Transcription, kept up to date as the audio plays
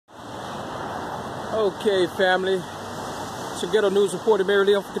Okay, family. It's your ghetto news reporter, Mary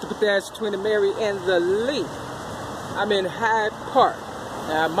Lee. Don't forget to put the dash between the Mary and the Lee. I'm in Hyde Park.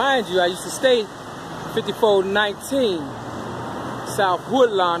 Now, mind you, I used to stay 5419 South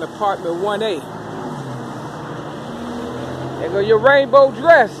Woodlawn, apartment 1A. There go your rainbow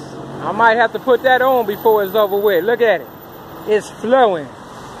dress. I might have to put that on before it's over with. Look at it. It's flowing.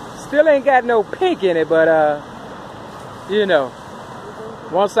 Still ain't got no pink in it, but you know,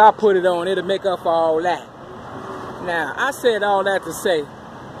 once I put it on, it'll make up for all that. Now, I said all that to say,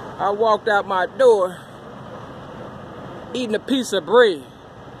 I walked out my door eating a piece of bread,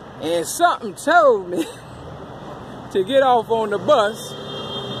 and something told me to get off on the bus,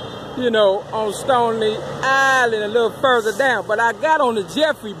 you know, on Stoney Island a little further down, but I got on the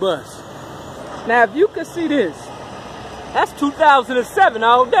Jeffrey bus. Now, if you can see this, that's 2007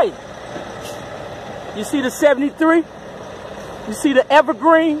 all day. You see the 73? You see the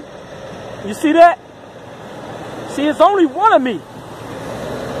Evergreen? You see that? See, it's only one of me.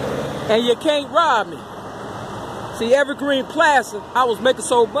 And you can't rob me. See, Evergreen Plaza, I was making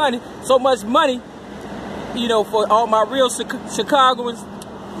so much money, you know, for all my real Chicagoans,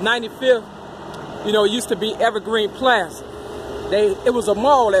 95th, you know, it used to be Evergreen Plaza. It was a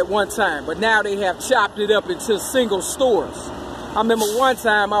mall at one time, but now they have chopped it up into single stores. I remember one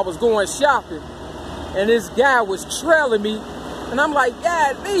time I was going shopping, and this guy was trailing me, and I'm like,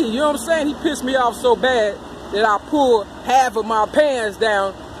 God, Lee, you know what I'm saying? He pissed me off so bad that I pulled half of my pants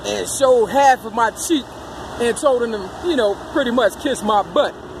down and showed half of my cheek and told him, you know, pretty much kiss my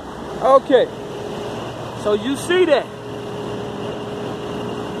butt. Okay, so you see that.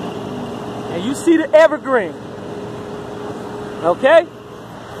 And you see the Evergreen. Okay?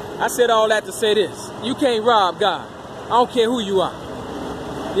 I said all that to say this. You can't rob God. I don't care who you are.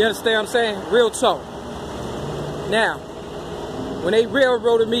 You understand what I'm saying? Real talk. Now, when they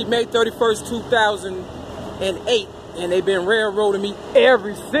railroaded me May 31st, 2008, and they've been railroading me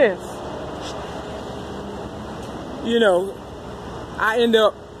ever since, you know, I end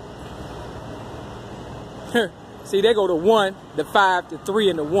up, see, they go to 1, the 5, the 3,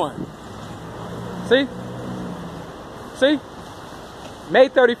 and the 1. See? See? May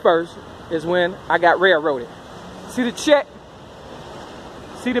 31st is when I got railroaded. See the check?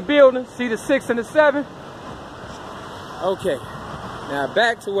 See the building? See the 6 and the 7? Okay. Now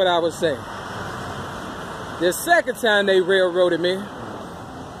back to what I was saying. The second time they railroaded me,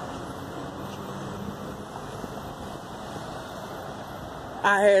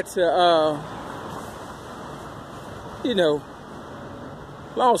 I had to, you know,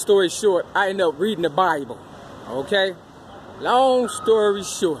 long story short, I ended up reading the Bible, okay? Long story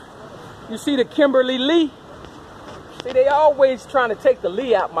short. You see the Kimberly Lee? See, they always trying to take the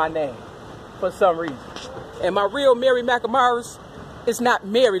Lee out my name for some reason. And my real Mary McNamara's, it's not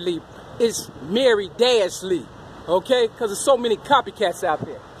Mary Lee, it's Mary Dash Lee, okay? Because there's so many copycats out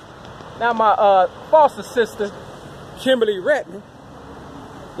there. Now my foster sister, Kimberly Ratner,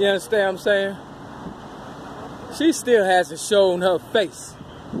 you understand what I'm saying? She still hasn't shown her face.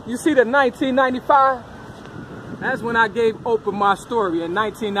 You see the 1995? That's when I gave open my story in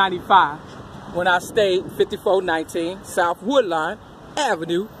 1995 when I stayed 5419 South Woodlawn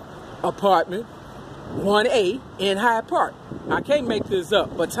Avenue, apartment 1A in Hyde Park. I can't make this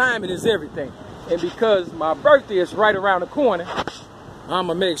up, but timing is everything. And because my birthday is right around the corner, I'm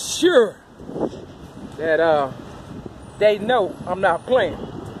gonna make sure that they know I'm not playing.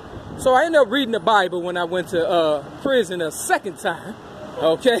 So I ended up reading the Bible when I went to prison a second time,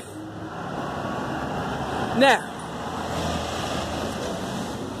 okay? Now,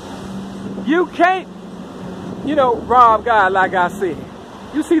 you can't, you know, rob God like I said.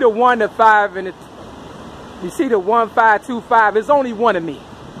 You see the 1, the 5, and you see the 1525. It's only one of me.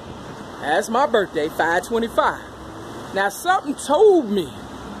 That's my birthday, 525. Now, something told me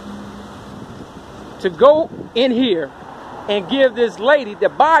to go in here and give this lady the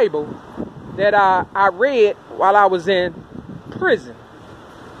Bible that I read while I was in prison.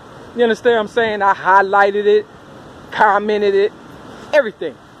 You understand what I'm saying? I highlighted it, commented it,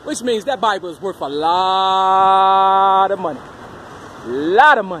 everything. Which means that Bible is worth a lot of money. A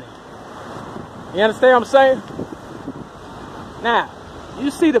lot of money. You understand what I'm saying? Now, you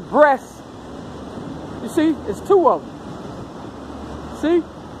see the breasts. You see? It's 2 of them. See?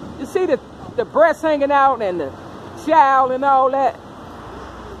 You see the breasts hanging out and the child and all that?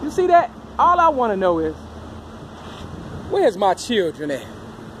 You see that? All I want to know is, where's my children at?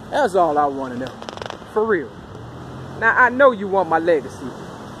 That's all I want to know. For real. Now, I know you want my legacy.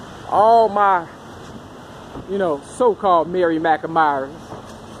 All my, you know, so-called Mary McNamara's.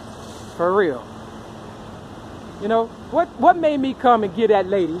 For real. You know, what made me come and get that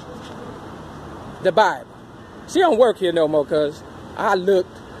lady the Bible. She don't work here no more, cuz I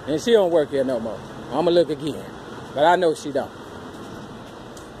looked and she don't work here no more. I'ma look again, but I know she don't.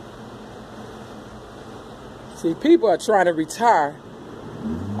 See, people are trying to retire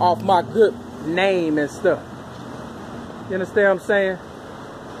off my good name and stuff. You understand what I'm saying?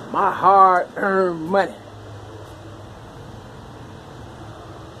 My hard-earned money.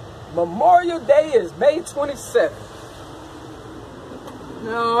 Memorial Day is May 27th.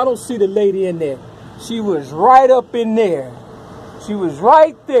 No, I don't see the lady in there. She was right up in there. She was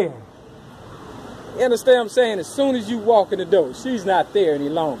right there. You understand what I'm saying? As soon as you walk in the door, she's not there any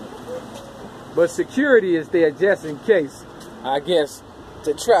longer. But security is there just in case, I guess,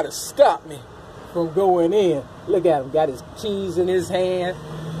 to try to stop me from going in. Look at him, got his keys in his hand,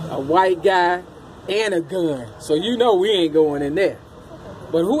 a white guy, and a gun. So you know we ain't going in there.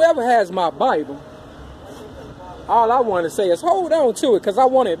 But whoever has my Bible, all I want to say is hold on to it, because I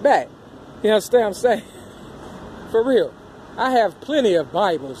want it back. You understand what I'm saying? For real. I have plenty of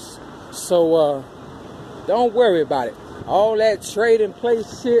Bibles, so don't worry about it. All that trading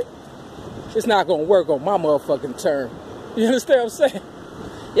place shit, it's not going to work on my motherfucking term. You understand what I'm saying?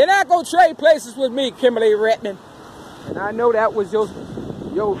 You're not going to trade places with me, Kimberly Redmond. And I know that was your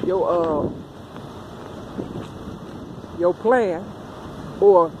plan,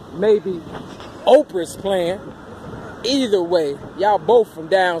 or maybe Oprah's plan. Either way, y'all both from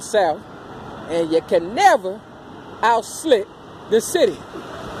down south, and you can never outslick the city.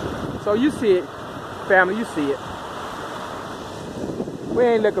 So you see it, family, you see it. We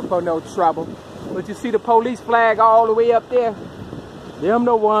ain't looking for no trouble. But you see the police flag all the way up there? Them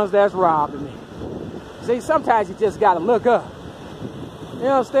the ones that's robbing me. See, sometimes you just gotta look up. You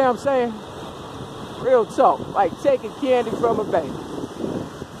understand what I'm saying? Real talk, like taking candy from a baby.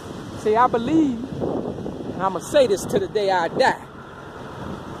 See, I believe, and I'm gonna say this to the day I die,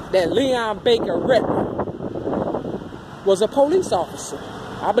 that Leon Baker Redmond was a police officer.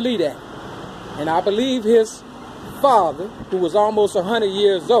 I believe that. And I believe his father, who was almost 100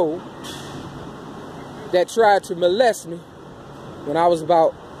 years old, that tried to molest me when I was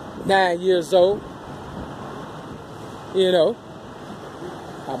about 9 years old, you know,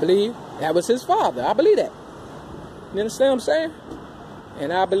 I believe that was his father. I believe that. You understand what I'm saying?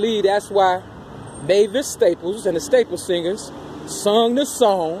 And I believe that's why Mavis Staples and the Staple Singers sung the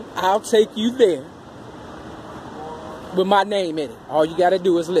song, I'll Take You There, with my name in it. All you got to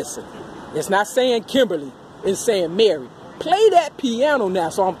do is listen. It's not saying Kimberly, it's saying Mary. Play that piano now.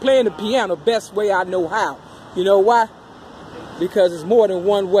 So I'm playing the piano best way I know how. You know why? Because it's more than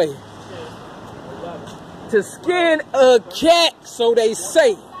one way to skin a cat, so they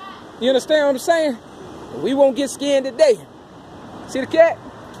say. You understand what I'm saying? We won't get skinned today. See the cat?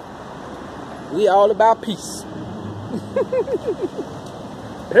 We all about peace.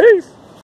 Peace.